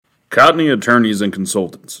Cotney Attorneys and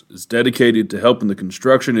Consultants is dedicated to helping the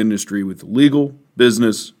construction industry with legal,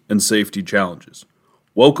 business, and safety challenges.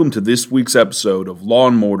 Welcome to this week's episode of Law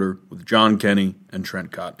and Mortar with John Kenny and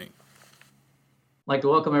Trent Cotney. I'd like to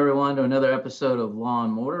welcome everyone to another episode of Law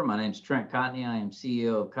and Mortar. My name is Trent Cotney. I am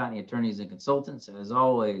CEO of Cotney Attorneys and Consultants. As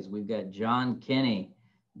always, we've got John Kenny.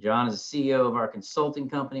 John is the CEO of our consulting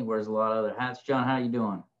company, wears a lot of other hats. John, how are you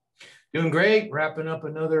doing? Doing great. Wrapping up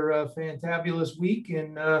another fantabulous week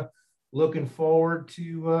and looking forward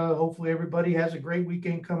to hopefully everybody has a great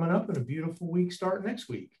weekend coming up and a beautiful week starting next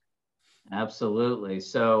week. Absolutely.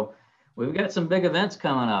 So we've got some big events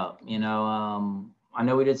coming up. I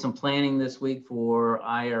know we did some planning this week for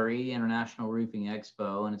IRE, International Roofing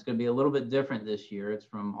Expo, and it's going to be a little bit different this year. It's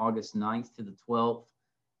from August 9th to the 12th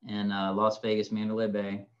in Las Vegas, Mandalay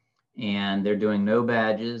Bay. And they're doing no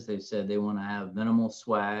badges. They said they want to have minimal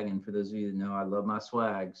swag. And for those of you that know, I love my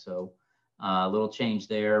swag. So a little change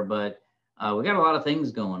there. But we got a lot of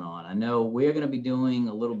things going on. I know we're going to be doing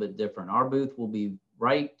a little bit different. Our booth will be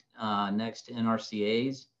right next to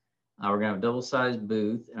NRCA's. We're going to have a double-sized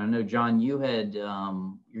booth. And I know, John, you're going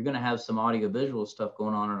to have some audio-visual stuff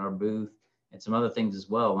going on in our booth and some other things as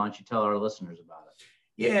well. Why don't you tell our listeners about it?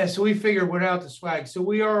 Yeah, so we figured without the swag. So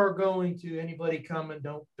we are going to, anybody coming,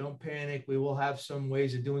 don't panic. We will have some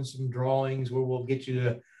ways of doing some drawings where we'll get you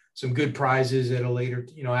to some good prizes at a later,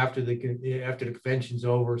 after the convention's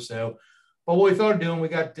over. So, but what we thought of doing, we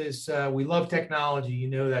got this, we love technology,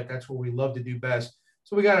 that's what we love to do best.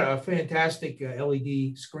 So we got a fantastic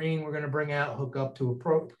LED screen we're going to bring out, hook up to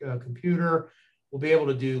a computer. We'll be able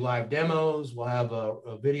to do live demos. We'll have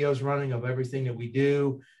videos running of everything that we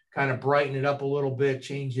do, kind of brighten it up a little bit,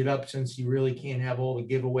 change it up since you really can't have all the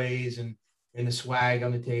giveaways and the swag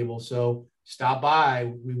on the table. So stop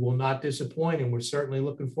by. We will not disappoint, and we're certainly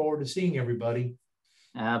looking forward to seeing everybody.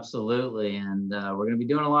 Absolutely. And we're going to be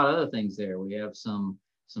doing a lot of other things there. We have some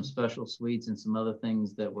special suites and some other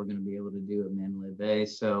things that we're going to be able to do at Mandalay Bay.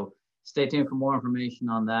 So stay tuned for more information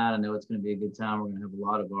on that. I know it's going to be a good time. We're going to have a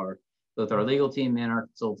lot of both our legal team and our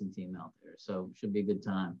consulting team out there. So it should be a good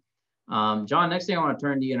time. John, next thing I want to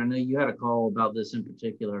turn to you, and I know you had a call about this in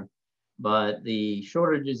particular, but the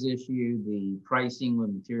shortages issue, the pricing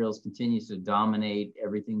with materials continues to dominate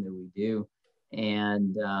everything that we do.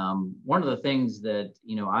 And one of the things that,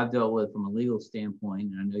 I've dealt with from a legal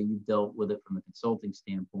standpoint, and I know you've dealt with it from a consulting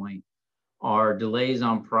standpoint, are delays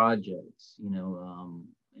on projects,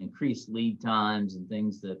 increased lead times and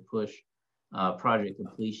things that push project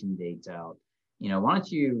completion dates out. Why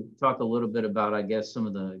don't you talk a little bit about, I guess, some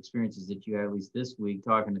of the experiences that you had, at least this week,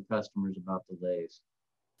 talking to customers about delays?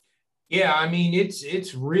 Yeah, I mean,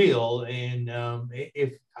 it's real. And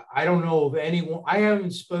if I don't know of anyone, I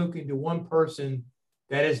haven't spoken to one person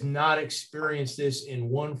that has not experienced this in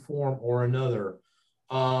one form or another.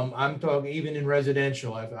 I'm talking even in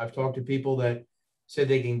residential. I've talked to people that said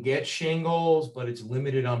they can get shingles, but it's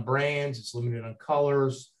limited on brands. It's limited on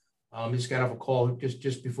colors. Just got off a call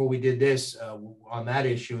just before we did this on that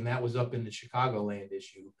issue, and that was up in the Chicagoland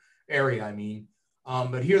area.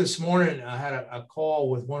 But here this morning, I had a call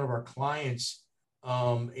with one of our clients,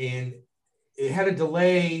 and it had a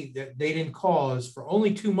delay that they didn't cause for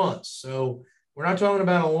only 2 months. So we're not talking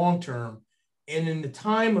about a long term. And in the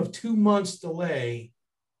time of 2 months delay,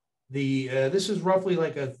 this is roughly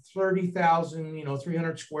like a 30,000,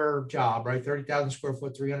 300 square job, right? 30,000 square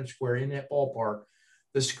foot, 300 square in that ballpark.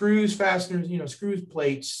 The screws, fasteners, screws,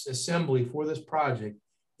 plates, assembly for this project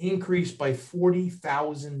increased by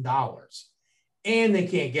 $40,000, and they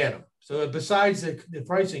can't get them. So besides the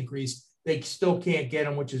price increase, they still can't get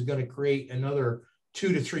them, which is going to create another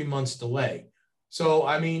 2 to 3 months delay. So,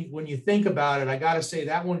 when you think about it, I got to say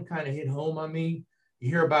that one kind of hit home on me. You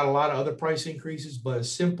hear about a lot of other price increases, but a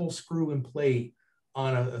simple screw and plate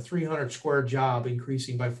on a 300 square job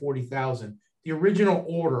increasing by 40,000. The original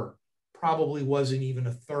order probably wasn't even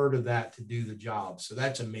a third of that to do the job. So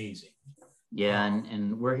that's amazing. Yeah.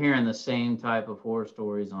 And we're hearing the same type of horror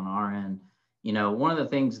stories on our end. One of the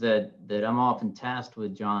things that I'm often tasked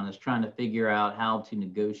with, John, is trying to figure out how to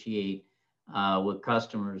negotiate with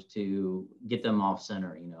customers to get them off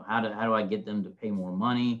center. How do I get them to pay more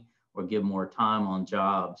money or give more time on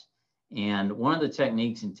jobs? And one of the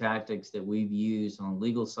techniques and tactics that we've used on the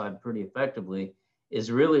legal side pretty effectively is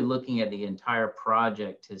really looking at the entire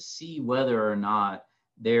project to see whether or not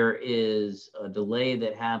there is a delay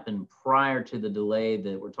that happened prior to the delay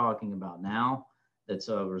that we're talking about now that's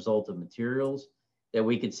a result of materials that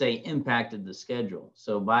we could say impacted the schedule.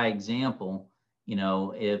 So by example,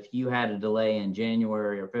 if you had a delay in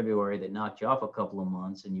January or February that knocked you off a couple of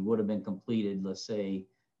months and you would have been completed, let's say,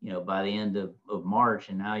 by the end of March,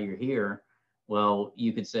 and now you're here, Well,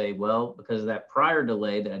 you could say, well, because of that prior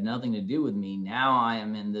delay that had nothing to do with me, now I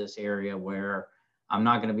am in this area where I'm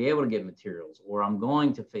not going to be able to get materials, or I'm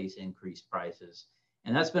going to face increased prices.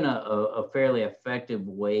 And that's been a fairly effective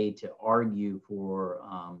way to argue for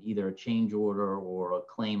either a change order or a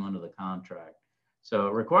claim under the contract. So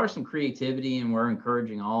it requires some creativity, and we're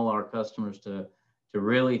encouraging all our customers to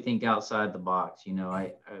really think outside the box. You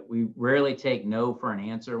know, we rarely take no for an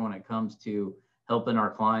answer when it comes to helping our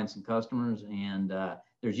clients and customers. And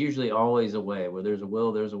there's usually always a way. Where there's a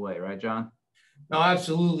will, there's a way, right, John? No,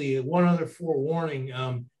 absolutely. One other forewarning,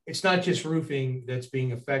 it's not just roofing that's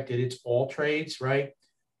being affected, it's all trades, right?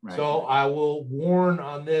 Right. So I will warn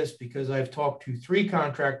on this because I've talked to 3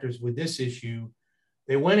 contractors with this issue.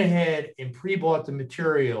 They went ahead and pre-bought the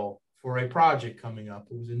material for a project coming up.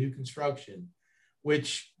 It was a new construction,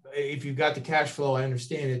 which if you've got the cash flow, I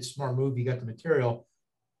understand it's a smart move. You got the material.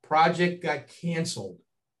 Project got canceled,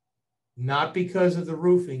 not because of the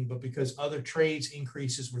roofing, but because other trades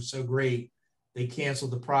increases were so great, they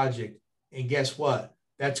canceled the project. And guess what?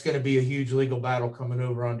 That's going to be a huge legal battle coming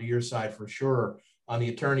over onto your side for sure, on the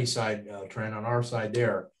attorney side, Trent, on our side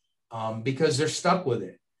there, because they're stuck with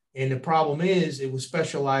it. And the problem is it was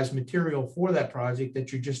specialized material for that project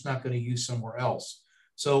that you're just not going to use somewhere else.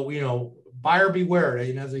 So, you know, buyer beware.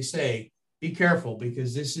 And as they say, be careful,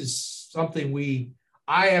 because this is something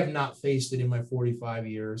I have not faced it in my 45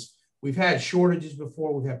 years. We've had shortages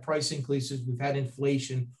before. We've had price increases. We've had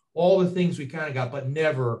inflation, all the things we kind of got, but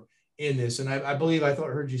never in this. And I believe I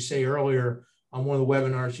heard you say earlier on one of the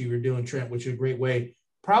webinars you were doing, Trent, which is a great way.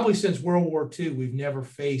 Probably since World War II, we've never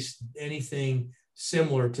faced anything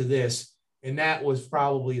similar to this. And that was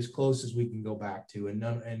probably as close as we can go back to. And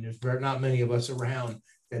there's not many of us around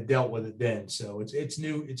that dealt with it then. So it's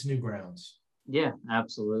new grounds. Yeah,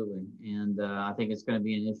 absolutely. And I think it's going to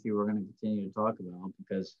be an issue we're going to continue to talk about,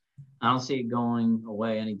 because I don't see it going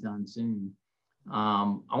away anytime soon.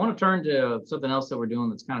 I want to turn to something else that we're doing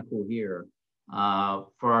that's kind of cool here.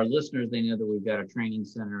 For our listeners, they know that we've got a training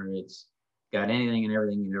center. It's got anything and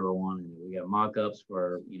everything you ever wanted. We got mock-ups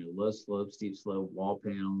for, low slope, steep slope, wall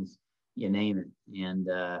panels, you name it. And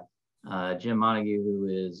Jim Montague, who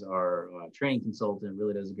is our training consultant,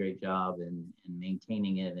 really does a great job in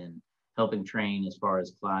maintaining it and helping train as far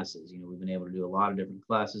as classes. We've been able to do a lot of different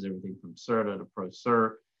classes, everything from CERTA to Pro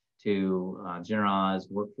Cert to generalized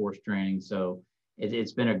workforce training. So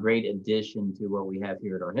it's been a great addition to what we have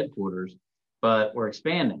here at our headquarters, but we're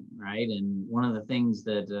expanding, right? And one of the things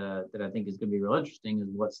that I think is going to be real interesting is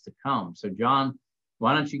what's to come. So John,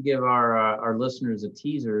 why don't you give our listeners a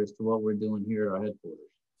teaser as to what we're doing here at our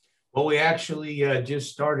headquarters? Well, we actually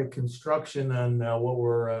just started construction on what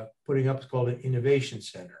we're putting up. It's called an Innovation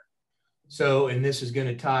Center. So, and this is going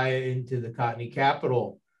to tie into the Cotney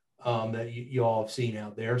Capital that you all have seen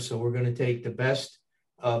out there. So we're going to take the best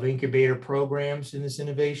of incubator programs in this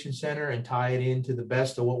Innovation Center and tie it into the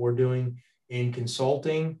best of what we're doing in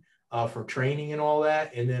consulting for training and all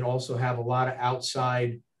that. And then also have a lot of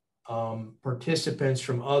outside participants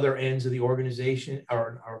from other ends of the organization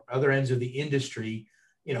or other ends of the industry,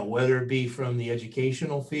 whether it be from the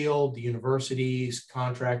educational field, the universities,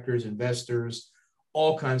 contractors, investors,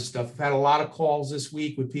 all kinds of stuff. I've had a lot of calls this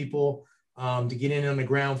week with people to get in on the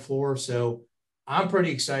ground floor. So I'm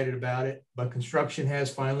pretty excited about it, but construction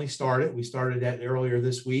has finally started. We started that earlier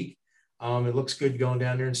this week. It looks good going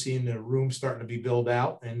down there and seeing the room starting to be built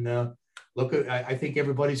out. And I think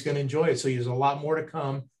everybody's going to enjoy it. So there's a lot more to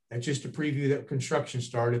come. That's just a preview that construction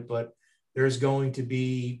started, but there's going to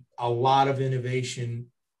be a lot of innovation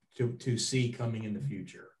to see coming in the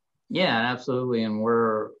future. Yeah, absolutely. And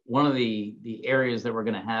we're one of the areas that we're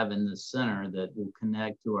going to have in this center that will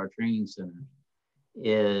connect to our training center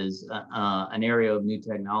is an area of new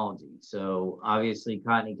technology. So obviously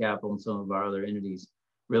Cotney Capital and some of our other entities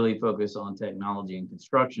really focus on technology and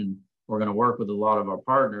construction. We're going to work with a lot of our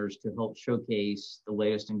partners to help showcase the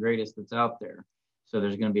latest and greatest that's out there. So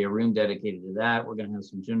there's going to be a room dedicated to that. We're going to have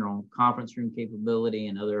some general conference room capability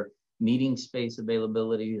and other meeting space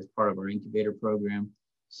availability as part of our incubator program.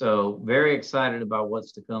 So very excited about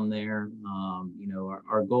what's to come there.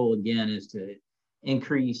 Our goal again is to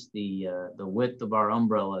increase the width of our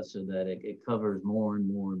umbrella so that it covers more and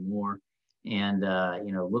more and more. And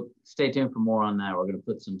stay tuned for more on that. We're going to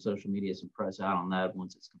put some social media, some press out on that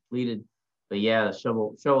once it's completed. But yeah, the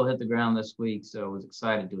shovel hit the ground this week, so I was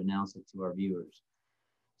excited to announce it to our viewers.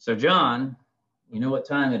 So John, you know what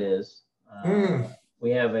time it is?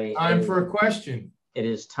 We have time for a question. It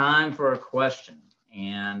is time for a question.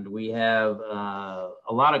 And we have a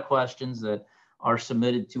lot of questions that are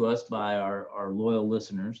submitted to us by our loyal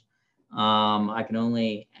listeners. I can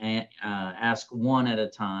only ask one at a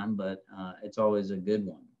time, but it's always a good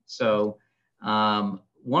one. So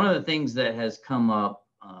one of the things that has come up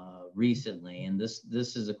recently, and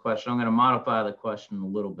this is a question, I'm going to modify the question a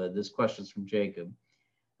little bit. This question is from Jacob.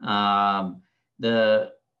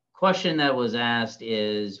 The question that was asked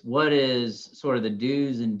is, what is sort of the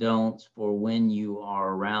do's and don'ts for when you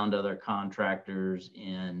are around other contractors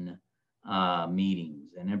in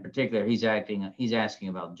meetings? And in particular, he's asking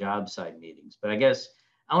about job site meetings. But I guess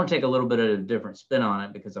I want to take a little bit of a different spin on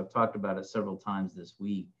it because I've talked about it several times this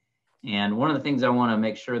week. And one of the things I want to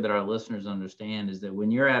make sure that our listeners understand is that when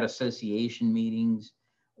you're at association meetings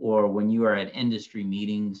or when you are at industry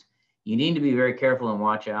meetings, you need to be very careful and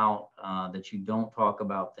watch out that you don't talk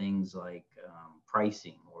about things like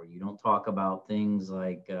pricing, or you don't talk about things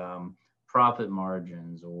like profit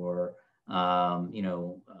margins, or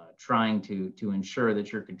trying to ensure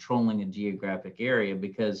that you're controlling a geographic area,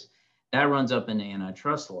 because that runs up into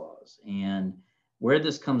antitrust laws. And where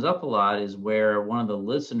this comes up a lot is where one of the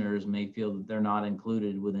listeners may feel that they're not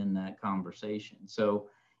included within that conversation. So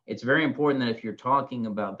it's very important that if you're talking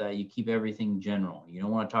about that, you keep everything general. You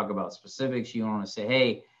don't want to talk about specifics. You don't want to say,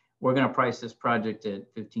 hey, we're going to price this project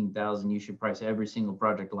at $15,000. You should price every single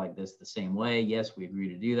project like this the same way. Yes, we agree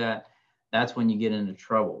to do that. That's when you get into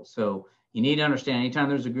trouble. So you need to understand, anytime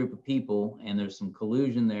there's a group of people and there's some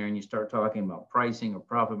collusion there and you start talking about pricing or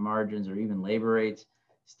profit margins or even labor rates,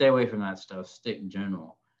 stay away from that stuff. Stick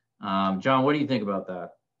general. John, what do you think about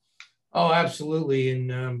that? Oh, absolutely.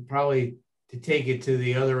 And probably to take it to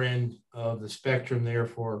the other end of the spectrum there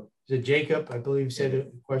for, is it Jacob? I believe said a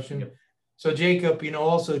question. Yep. So Jacob,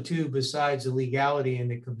 also too, besides the legality and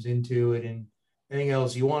it comes into it and anything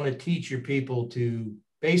else, you want to teach your people to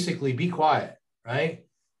basically be quiet, right?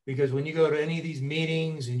 Because when you go to any of these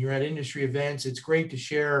meetings and you're at industry events, it's great to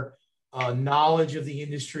share knowledge of the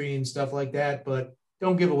industry and stuff like that, but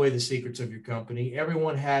don't give away the secrets of your company.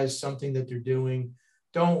 Everyone has something that they're doing.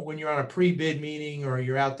 Don't, when you're on a pre-bid meeting or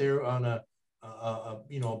you're out there on a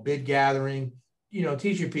bid gathering,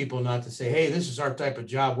 teach your people not to say, hey, this is our type of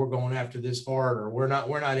job, we're going after this hard, or we're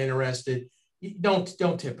not interested. Don't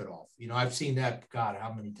tip it off. I've seen that, God,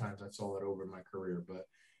 how many times I saw that over in my career. But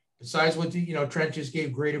besides what Trent just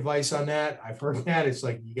gave great advice on that, I've heard that. It's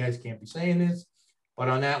like, you guys can't be saying this, but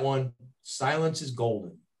on that one, silence is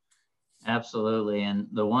golden. Absolutely. And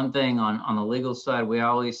the one thing on the legal side, we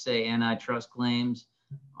always say antitrust claims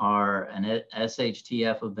are an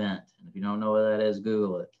SHTF event. And if you don't know what that is,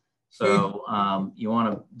 Google it. So you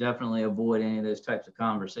want to definitely avoid any of those types of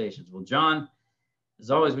conversations. Well, John,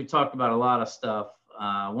 as always, we talked about a lot of stuff.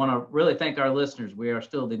 I want to really thank our listeners. We are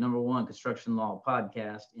still the #1 construction law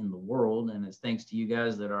podcast in the world. And it's thanks to you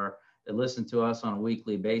guys that listen to us on a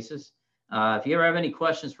weekly basis. If you ever have any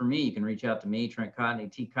questions for me, you can reach out to me, Trent Cotney,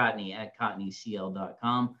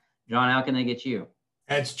 tcotney@cotneycl.com. John, how can they get you?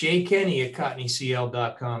 That's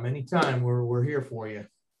jkenny@cotneycl.com. Anytime, we're here for you.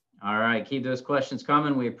 All right. Keep those questions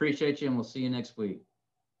coming. We appreciate you, and we'll see you next week.